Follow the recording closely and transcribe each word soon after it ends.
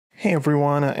Hey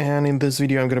everyone, and in this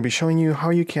video I'm going to be showing you how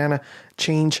you can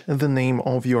change the name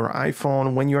of your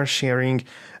iPhone when you are sharing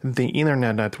the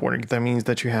internet network. That means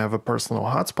that you have a personal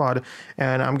hotspot,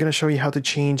 and I'm going to show you how to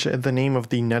change the name of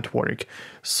the network.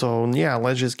 So yeah,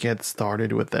 let's just get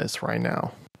started with this right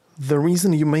now. The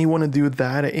reason you may want to do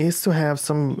that is to have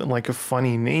a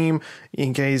funny name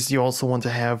in case you also want to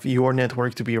have your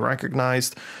network to be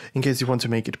recognized, in case you want to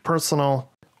make it personal.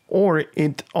 Or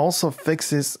it also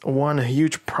fixes one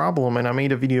huge problem, and I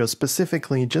made a video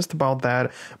specifically just about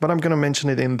that, but I'm gonna mention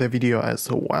it in the video as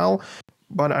well.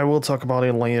 But I will talk about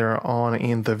it later on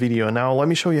in the video. Now let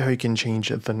me show you how you can change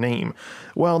the name.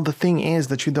 Well, the thing is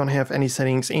that you don't have any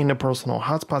settings in the personal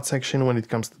hotspot section when it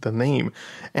comes to the name.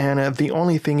 And the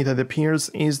only thing that appears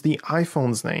is the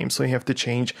iPhone's name. So you have to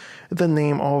change the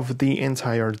name of the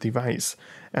entire device.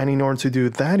 And in order to do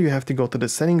that, you have to go to the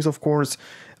settings, of course,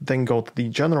 then go to the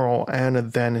general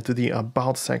and then to the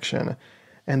about section.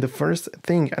 And the first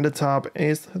thing at the top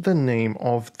is the name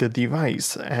of the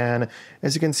device. And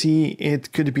as you can see,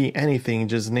 it could be anything.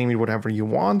 Just name it whatever you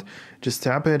want. Just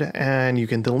tap it and you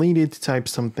can delete it, type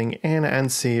something in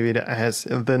and save it as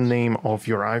the name of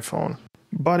your iPhone.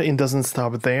 But it doesn't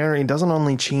stop there. It doesn't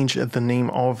only change the name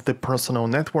of the personal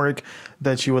network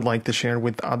that you would like to share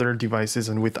with other devices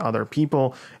and with other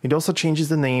people. It also changes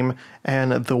the name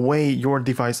and the way your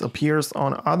device appears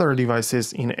on other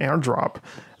devices in AirDrop.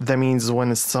 That means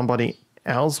when somebody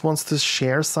else wants to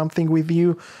share something with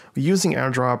you using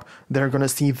AirDrop, they're going to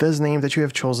see this name that you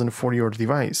have chosen for your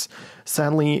device.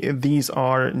 Sadly, these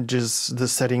are just the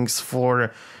settings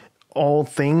for all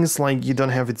things, like you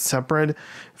don't have it separate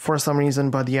for some reason,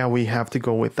 but yeah, we have to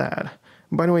go with that.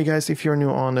 By the way, guys, if you're new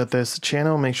on this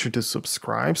channel, make sure to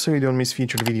subscribe so you don't miss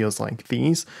featured videos like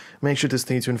these. Make sure to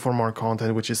stay tuned for more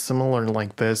content which is similar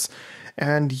like this.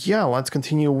 And yeah, let's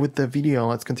continue with the video.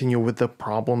 Let's continue with the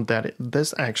problem that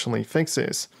this actually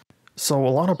fixes. So a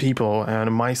lot of people,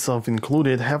 and myself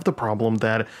included, have the problem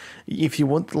that if you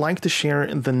would like to share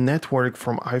the network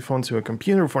from iPhone to a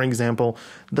computer, for example,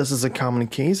 this is a common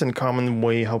case and common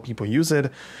way how people use it,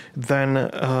 then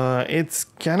it's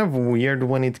kind of weird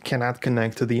when it cannot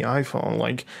connect to the iPhone.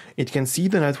 Like, it can see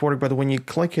the network, but when you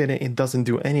click it, it doesn't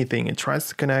do anything. It tries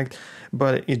to connect,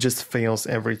 but it just fails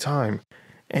every time.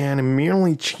 And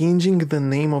merely changing the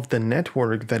name of the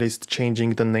network, that is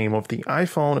changing the name of the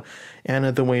iPhone and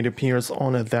the way it appears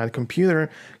on that computer,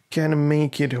 can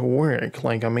make it work.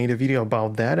 Like, I made a video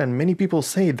about that and many people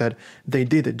say that they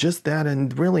did just that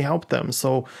and really helped them.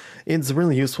 So it's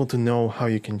really useful to know how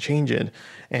you can change it.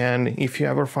 And if you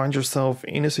ever find yourself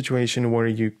in a situation where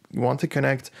you want to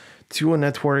connect to a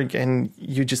network and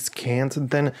you just can't,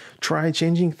 then try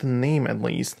changing the name at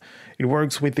least. It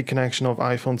works with the connection of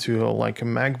iPhone to like a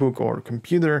MacBook or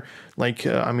computer,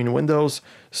 Windows.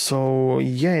 So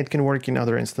yeah, it can work in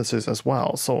other instances as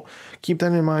well. So keep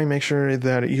that in mind. Make sure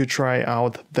that you try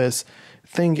out this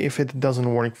thing if it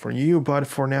doesn't work for you. But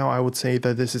for now, I would say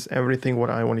that this is everything what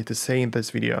I wanted to say in this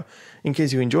video. In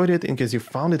case you enjoyed it, in case you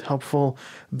found it helpful,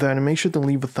 then make sure to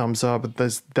leave a thumbs up.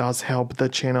 This does help the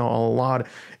channel a lot.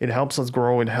 It helps us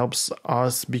grow. It helps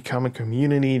us become a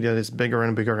community that is bigger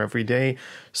and bigger every day.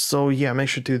 So yeah, make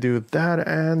sure to do that.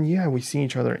 And yeah, we see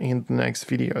each other in the next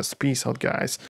videos. Peace out, guys.